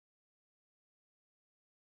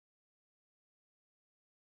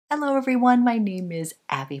Hello everyone, my name is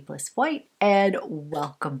Abby Bliss White and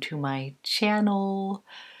welcome to my channel.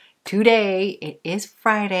 Today it is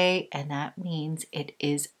Friday and that means it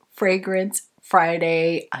is Fragrance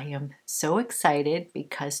Friday. I am so excited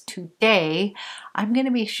because today I'm going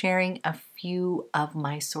to be sharing a few of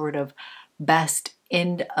my sort of best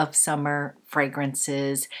end of summer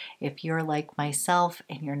fragrances. If you're like myself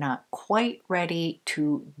and you're not quite ready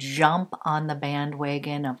to jump on the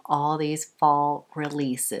bandwagon of all these fall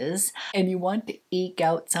releases and you want to eke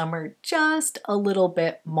out summer just a little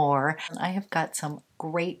bit more, I have got some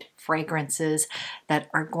great fragrances that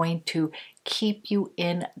are going to keep you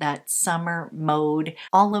in that summer mode.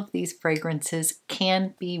 All of these fragrances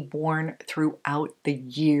can be worn throughout the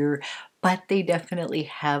year, but they definitely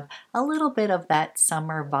have a little bit of that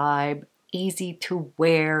summer vibe, easy to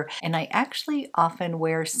wear. And I actually often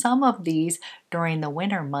wear some of these during the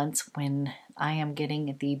winter months when I am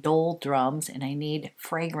getting the doldrums and I need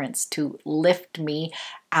fragrance to lift me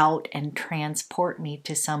out and transport me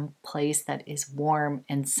to some place that is warm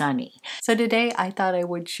and sunny. So today I thought I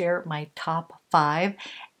would share my top 5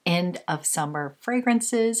 end of summer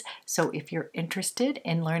fragrances. So if you're interested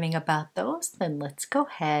in learning about those, then let's go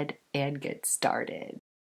ahead and get started.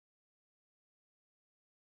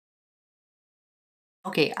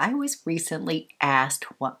 Okay, I was recently asked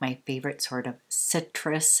what my favorite sort of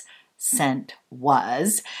citrus scent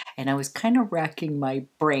was, and I was kind of racking my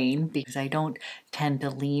brain because I don't tend to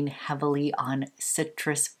lean heavily on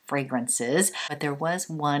citrus fragrances, but there was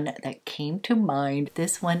one that came to mind.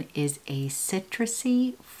 This one is a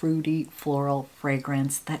citrusy, fruity, floral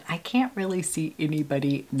fragrance that I can't really see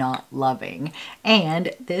anybody not loving,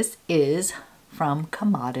 and this is from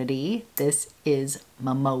Commodity. This is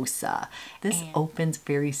Mimosa. This opens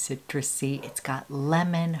very citrusy. It's got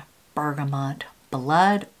lemon, bergamot,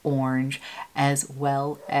 blood orange, as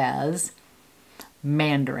well as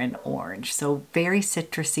mandarin orange. So very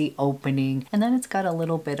citrusy opening. And then it's got a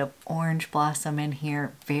little bit of orange blossom in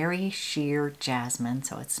here. Very sheer jasmine,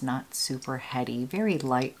 so it's not super heady. Very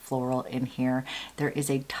light floral in here. There is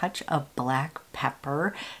a touch of black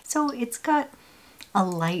pepper. So it's got a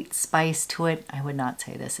light spice to it. I would not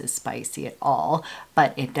say this is spicy at all,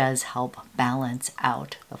 but it does help balance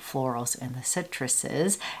out the florals and the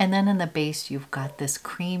citruses. And then in the base, you've got this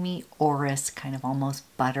creamy orris, kind of almost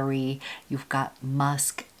buttery. You've got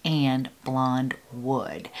musk and blonde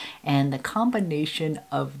wood. And the combination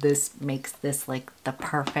of this makes this like the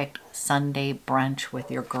perfect Sunday brunch with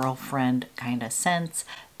your girlfriend kind of sense.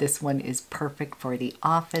 This one is perfect for the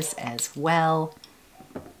office as well.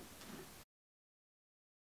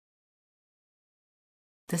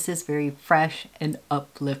 This is very fresh and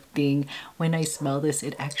uplifting. When I smell this,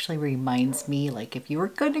 it actually reminds me, like if you were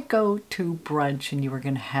going to go to brunch and you were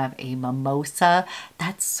going to have a mimosa,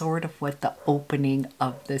 that's sort of what the opening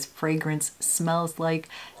of this fragrance smells like,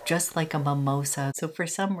 just like a mimosa. So for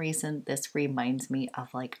some reason, this reminds me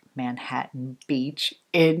of like Manhattan Beach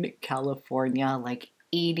in California, like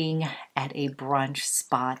eating at a brunch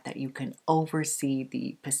spot that you can oversee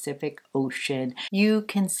the Pacific Ocean. You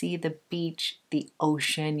can see the beach, the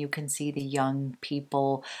ocean, you can see the young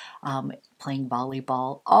people playing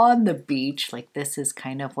volleyball on the beach. Like this is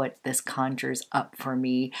kind of what this conjures up for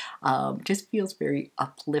me. Just feels very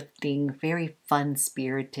uplifting, very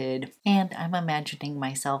fun-spirited, and I'm imagining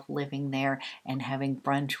myself living there and having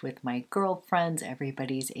brunch with my girlfriends.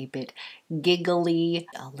 Everybody's a bit giggly,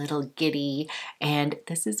 a little giddy, and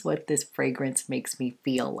this is what this fragrance makes me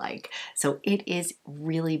feel like. So it is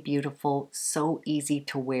really beautiful, so easy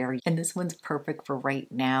to wear, and this one's perfect for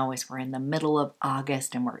right now as we're in the middle of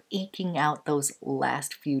August and we're eking out those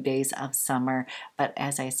last few days of summer. But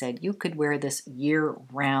as I said, you could wear this year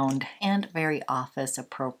round and very office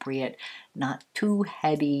appropriate, not too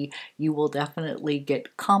heady. You will definitely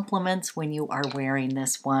get compliments when you are wearing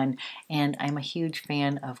this one, and I'm a huge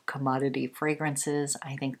fan of Commodity fragrances.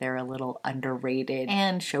 I think they're a little underrated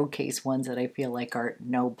and showcase ones that I feel like are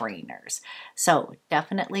no-brainers. So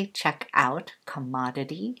definitely check out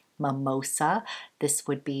Commodity Mimosa. This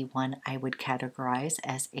would be one I would categorize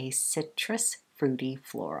as a citrus fruity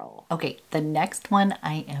floral. Okay, the next one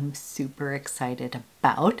I am super excited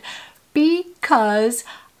about because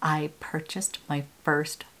I purchased my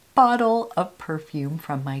first bottle of perfume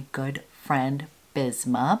from my good friend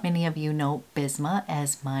Bisma. Many of you know Bisma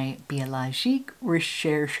as my biologique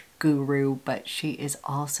recherche guru, but she is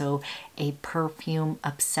also a perfume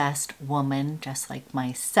obsessed woman just like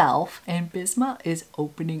myself. And Bisma is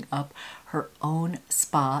opening up her own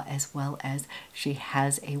spa, as well as she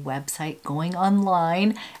has a website going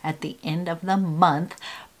online at the end of the month.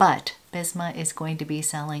 But Bisma is going to be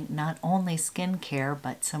selling not only skincare,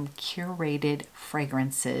 but some curated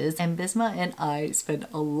fragrances. And Bisma and I spend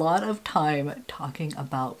a lot of time talking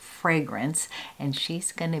about fragrance, and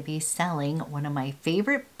she's going to be selling one of my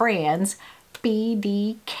favorite brands,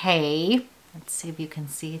 BDK. Let's see if you can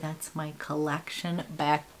see, that's my collection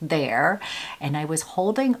back there. And I was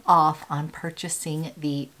holding off on purchasing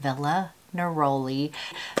the Villa Neroli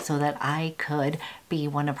so that I could be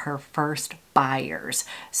one of her first buyers.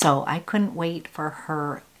 So I couldn't wait for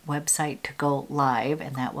her website to go live,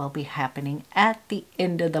 and that will be happening at the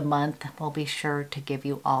end of the month. We'll be sure to give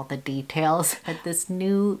you all the details. But this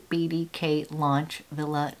new BDK launch,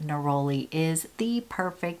 Villa Neroli, is the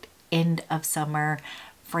perfect end of summer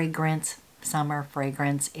fragrance.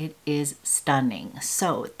 It is stunning.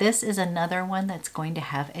 So this is another one that's going to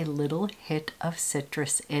have a little hit of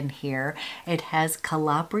citrus in here. It has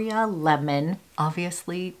Calabria lemon,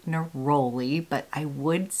 obviously neroli, but I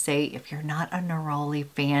would say if you're not a neroli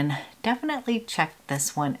fan, definitely check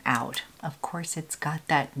this one out. Of course, it's got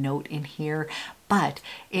that note in here, but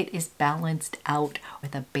it is balanced out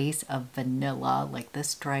with a base of vanilla. Like,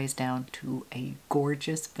 this dries down to a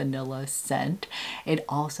gorgeous vanilla scent. It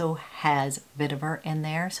also has vetiver in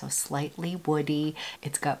there, so slightly woody.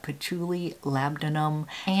 It's got patchouli, labdanum,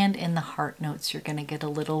 and in the heart notes, you're gonna get a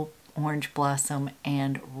little orange blossom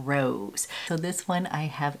and rose. So this one I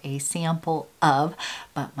have a sample of,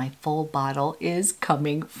 but my full bottle is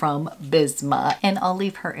coming from Bisma, and I'll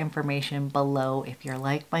leave her information below. If you're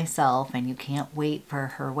like myself and you can't wait for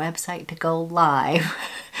her website to go live,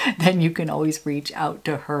 then you can always reach out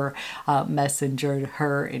to her, messenger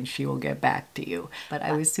her, and she will get back to you. But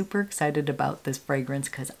I was super excited about this fragrance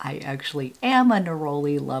because I actually am a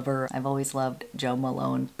neroli lover. I've always loved Jo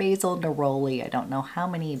Malone Basil Neroli. I don't know how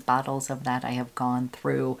many bottles of that I have gone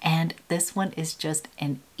through, and this one is just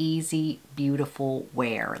an easy, beautiful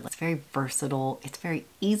wear. It's very versatile. It's very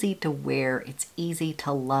easy to wear. It's easy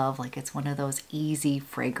to love. Like, it's one of those easy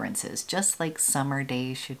fragrances, just like summer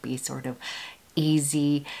days should be sort of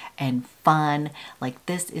easy and fun. Like,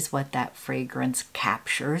 this is what that fragrance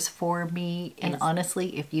captures for me. And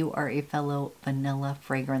honestly, if you are a fellow vanilla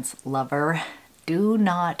fragrance lover, do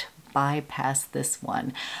not bypass this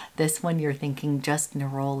one. This one, you're thinking just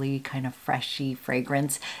neroli, kind of freshy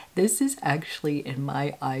fragrance. This is actually, in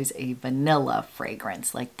my eyes, a vanilla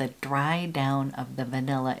fragrance. Like, the dry down of the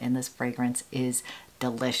vanilla in this fragrance is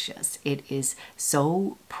delicious. It is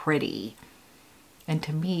so pretty. And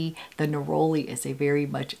to me, the neroli is a very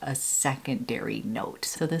much a secondary note.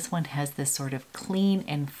 So this one has this sort of clean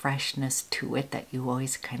and freshness to it that you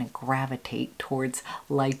always kind of gravitate towards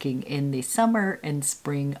liking in the summer and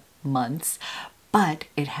spring months. But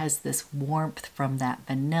it has this warmth from that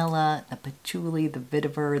vanilla, the patchouli, the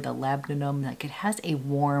vetiver, the labdanum. Like, it has a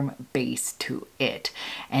warm base to it.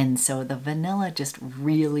 And so the vanilla just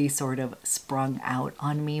really sort of sprung out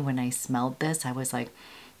on me when I smelled this. I was like,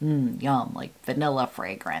 yum, like vanilla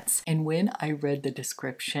fragrance. And when I read the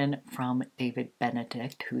description from David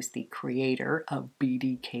Benedict, who's the creator of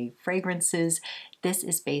BDK Fragrances, this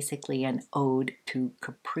is basically an ode to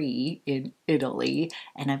Capri in Italy,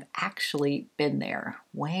 and I've actually been there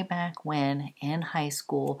way back when in high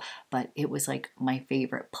school, but it was like my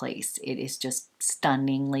favorite place. It is just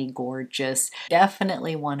stunningly gorgeous.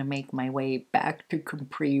 Definitely want to make my way back to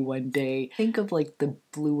Capri one day. Think of like the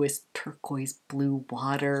bluest turquoise blue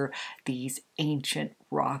water, these ancient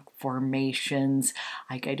rock formations.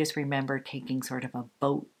 Like, I just remember taking sort of a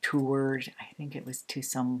boat tour. I think it was to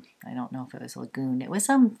some, I don't know if it was a lagoon. It was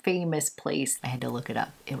some famous place. I had to look it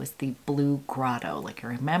up. It was the Blue Grotto. Like, I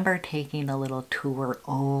remember taking a little tour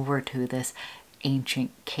over to this ancient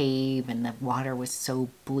cave, and the water was so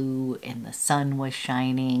blue and the sun was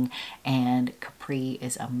shining, and Capri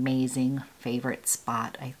is amazing. Favorite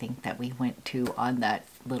spot I think that we went to on that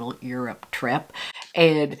little Europe trip,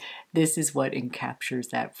 and this is what encaptures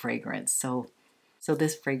that fragrance. So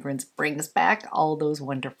this fragrance brings back all those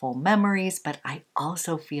wonderful memories, but I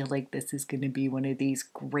also feel like this is going to be one of these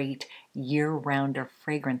great year-rounder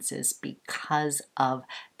fragrances because of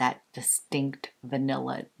that distinct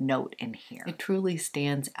vanilla note in here. It truly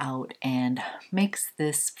stands out and makes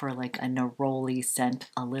this, for like a neroli scent,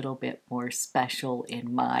 a little bit more special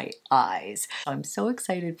in my eyes. So I'm so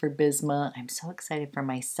excited for Bisma. I'm so excited for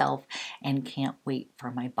myself and can't wait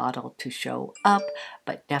for my bottle to show up,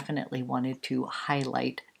 but definitely wanted to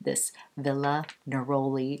highlight this Villa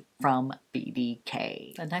Neroli from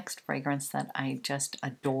BDK. The next fragrance that I just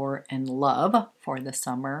adore and love for the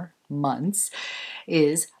summer months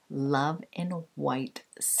is Love in White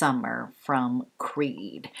Summer from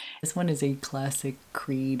Creed. This one is a classic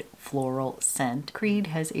Creed floral scent. Creed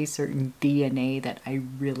has a certain DNA that I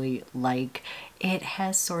really like. It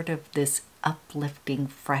has sort of this uplifting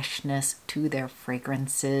freshness to their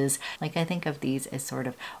fragrances. Like, I think of these as sort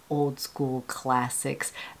of old school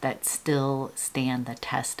classics that still stand the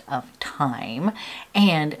test of time.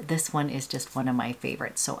 And this one is just one of my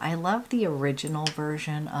favorites. So I love the original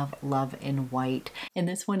version of Love in White. And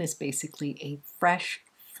this one is basically a fresh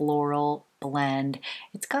floral blend.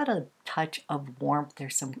 It's got a touch of warmth.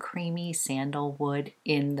 There's some creamy sandalwood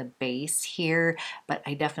in the base here, but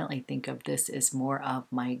I definitely think of this as more of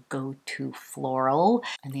my go-to floral.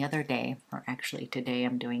 And the other day, or actually today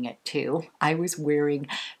I'm doing it too, I was wearing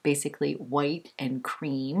basically white and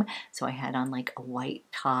cream. So I had on like a white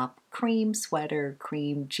top, cream sweater,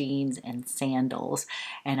 cream jeans, and sandals.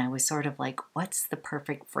 And I was sort of like, what's the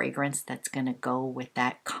perfect fragrance that's gonna go with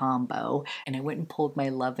that combo? And I went and pulled my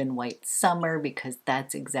Love in White Summer because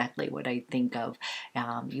that's exactly what I think of.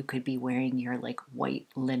 You could be wearing your like white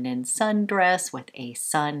linen sundress with a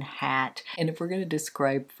sun hat. And if we're gonna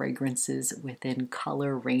describe fragrances within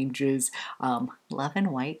color ranges, Love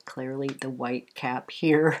in White, clearly the white cap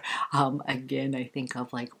here. Again, I think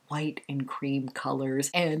of like white and cream colors,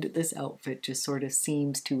 and this outfit just sort of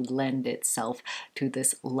seems to lend itself to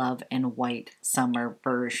this Love in White Summer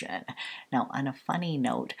version. Now, on a funny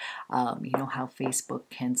note, you know how Facebook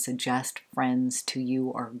can suggest friends to you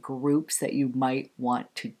or groups that you might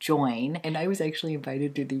want to join, and I was actually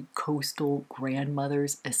invited to the Coastal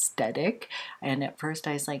Grandmothers aesthetic, and at first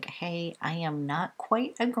I was like, hey, I am not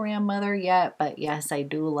quite a grandmother yet, but yes, I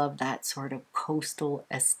do love that sort of coastal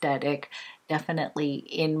aesthetic. Definitely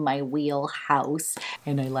in my wheelhouse.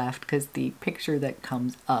 And I laughed because the picture that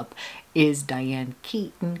comes up is Diane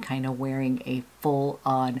Keaton kind of wearing a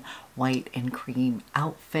full-on white and cream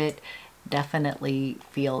outfit. Definitely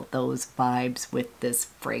feel those vibes with this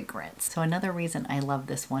fragrance. So another reason I love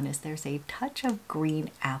this one is there's a touch of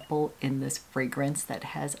green apple in this fragrance that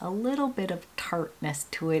has a little bit of tartness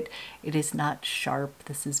to it. It is not sharp,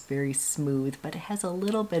 this is very smooth, but it has a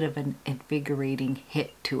little bit of an invigorating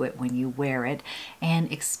hit to it when you wear it. And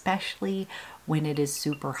especially when it is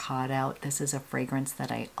super hot out, this is a fragrance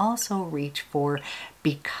that I also reach for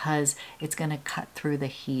because it's going to cut through the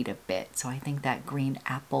heat a bit. So I think that green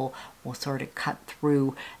apple will sort of cut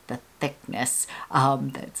through the thickness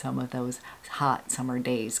that some of those hot summer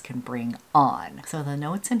days can bring on. So the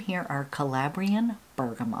notes in here are Calabrian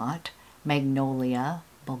bergamot, magnolia,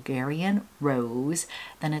 Bulgarian rose,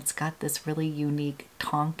 then it's got this really unique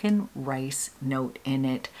Tonkin rice note in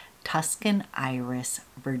it, Tuscan iris,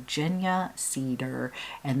 Virginia cedar,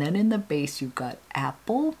 and then in the base you've got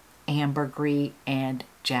apple, ambergris, and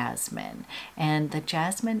jasmine. And the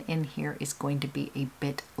jasmine in here is going to be a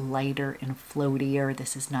bit lighter and floatier.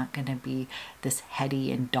 This is not going to be this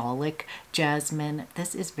heady and Dalek jasmine.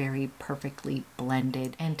 This is very perfectly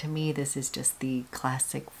blended, and to me this is just the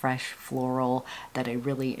classic fresh floral that I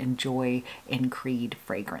really enjoy in Creed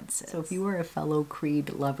fragrances. So if you are a fellow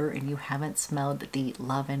Creed lover and you haven't smelled the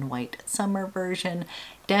Love in White Summer version,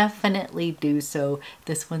 definitely do so.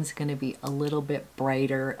 This one's going to be a little bit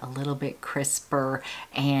brighter, a little bit crisper,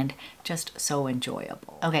 and just so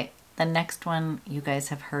enjoyable. Okay, the next one, you guys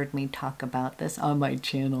have heard me talk about this on my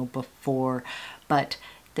channel before, but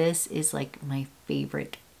this is like my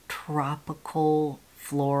favorite tropical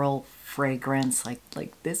floral fragrance.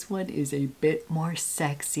 Like this one is a bit more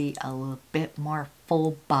sexy, a little bit more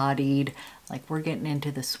full-bodied. Like we're getting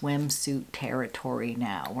into the swimsuit territory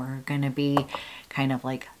now. We're gonna be kind of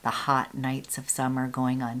like the hot nights of summer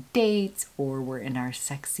going on dates, or we're in our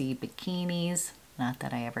sexy bikinis. Not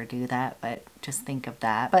that I ever do that, but just think of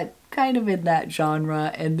that. But kind of in that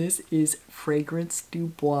genre, and this is Fragrance du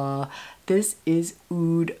Bois. This is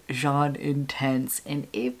Oud Jean Intense, and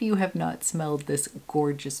if you have not smelled this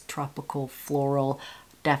gorgeous tropical floral,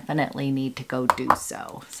 definitely need to go do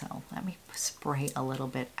so. So let me spray a little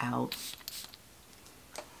bit out.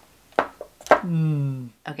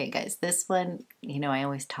 Okay guys, this one, you know, I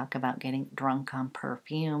always talk about getting drunk on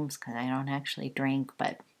perfumes because I don't actually drink,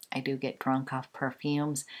 but I do get drunk off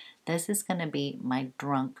perfumes. This is going to be my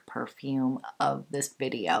drunk perfume of this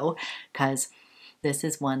video because this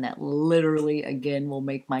is one that literally, again, will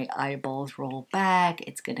make my eyeballs roll back.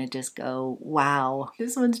 It's going to just go, wow.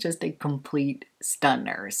 This one's just a complete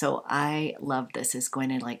stunner. So I love this. It's going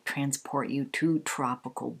to like transport you to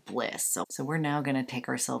tropical bliss. So we're now going to take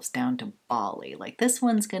ourselves down to Bali. Like this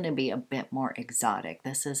one's going to be a bit more exotic.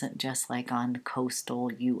 This isn't just like on the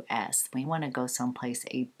coastal US. We want to go someplace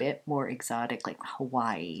a bit more exotic, like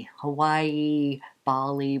Hawaii. Hawaii,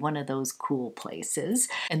 Bali, one of those cool places.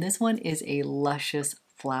 And this one is a luscious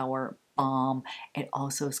flower balm. It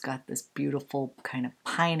also has got this beautiful kind of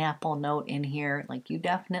pineapple note in here. Like, you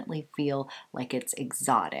definitely feel like it's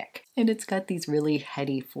exotic. And it's got these really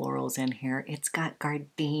heady florals in here. It's got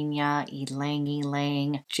gardenia, ylang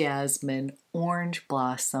ylang, jasmine, orange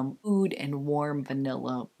blossom, oud, and warm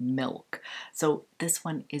vanilla milk. So this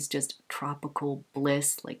one is just tropical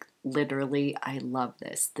bliss. Like, literally, I love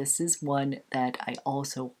this. This is one that I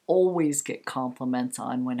also always get compliments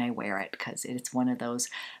on when I wear it, because it's one of those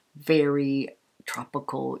very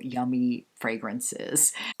tropical, yummy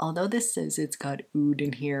fragrances. Although this says it's got oud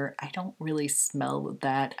in here, I don't really smell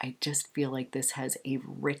that. I just feel like this has a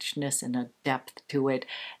richness and a depth to it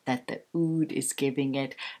that the oud is giving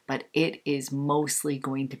it, but it is mostly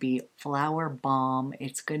going to be flower balm.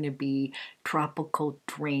 It's going to be tropical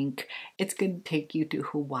drink. It's going to take you to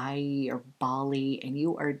Hawaii or Bali, and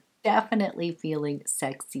you are definitely feeling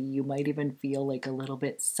sexy. You might even feel like a little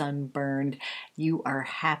bit sunburned. You are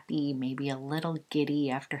happy, maybe a little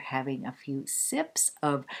giddy after having a few sips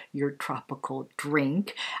of your tropical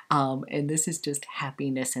drink. And this is just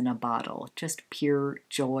happiness in a bottle, just pure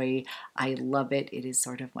joy. I love it. It is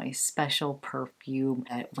sort of my special perfume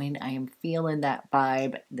that when I am feeling that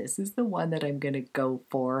vibe, this is the one that I'm going to go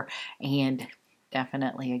for. And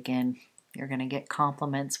definitely, again, you're going to get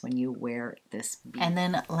compliments when you wear this bead. And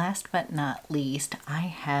then last but not least, I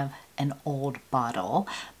have an old bottle,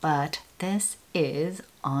 but this is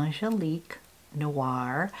Angelique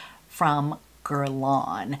Noir from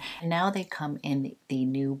Guerlain. Now they come in the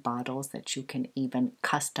new bottles that you can even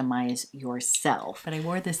customize yourself. But I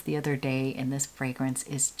wore this the other day and this fragrance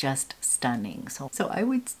is just stunning. So I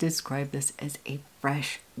would describe this as a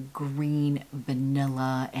fresh green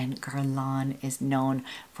vanilla, and Guerlain is known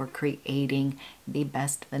for creating the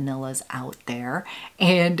best vanillas out there.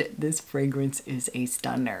 And this fragrance is a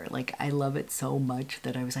stunner. Like, I love it so much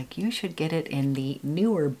that I was like, you should get it in the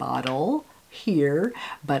newer bottle here,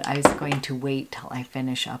 but I was going to wait till I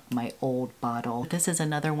finish up my old bottle. This is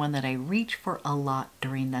another one that I reach for a lot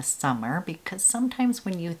during the summer, because sometimes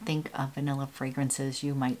when you think of vanilla fragrances,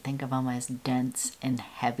 you might think of them as dense and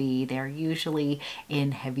heavy. They're usually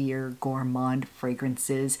in heavier gourmand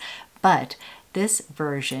fragrances, but this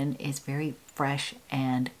version is very fresh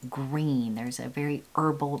and green. There's a very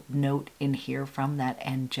herbal note in here from that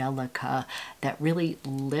Angelica that really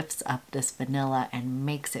lifts up this vanilla and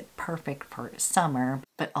makes it perfect for summer,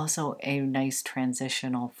 but also a nice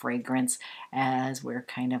transitional fragrance as we're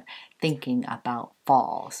kind of thinking about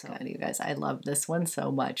fall. So you guys, I love this one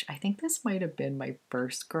so much. I think this might have been my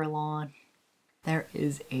first Guerlain. There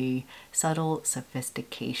is a subtle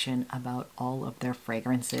sophistication about all of their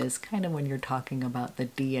fragrances, kind of when you're talking about the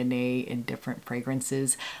DNA in different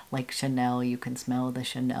fragrances. Like Chanel, you can smell the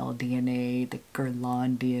Chanel DNA, the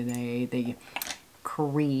Guerlain DNA, the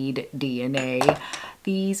Creed DNA.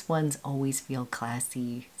 These ones always feel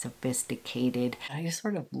classy, sophisticated. I just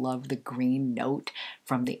sort of love the green note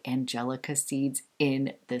from the Angelica seeds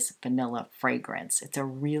in this vanilla fragrance. It's a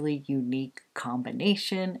really unique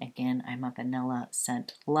combination. Again, I'm a vanilla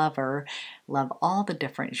scent lover, love all the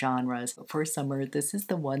different genres. But for summer, this is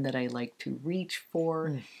the one that I like to reach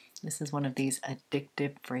for. This is one of these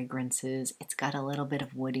addictive fragrances. It's got a little bit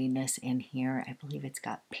of woodiness in here. I believe it's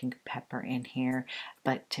got pink pepper in here,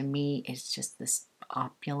 but to me, it's just this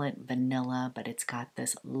opulent vanilla, but it's got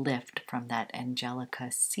this lift from that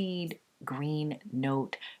Angelica seed green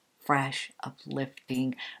note, fresh,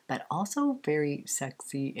 uplifting, but also very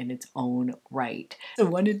sexy in its own right. So I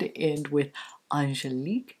wanted to end with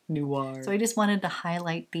Angelique Noir. So I just wanted to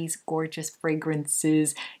highlight these gorgeous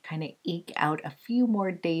fragrances, kind of eke out a few more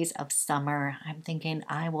days of summer. I'm thinking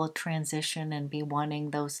I will transition and be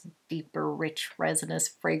wanting those deeper, rich, resinous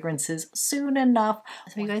fragrances soon enough.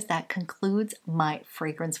 So you guys, that concludes my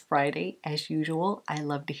Fragrance Friday. As usual, I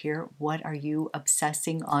love to hear, what are you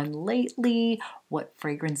obsessing on lately? What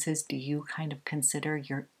fragrances do you kind of consider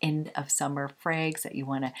your end of summer frags that you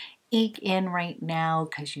want to eke in right now,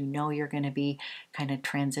 because you know you're going to be kind of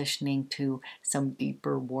transitioning to some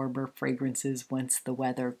deeper, warmer fragrances once the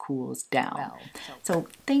weather cools down. So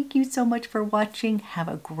thank you so much for watching. Have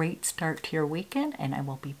a great start to your weekend, and I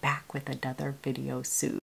will be back with another video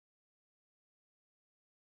soon.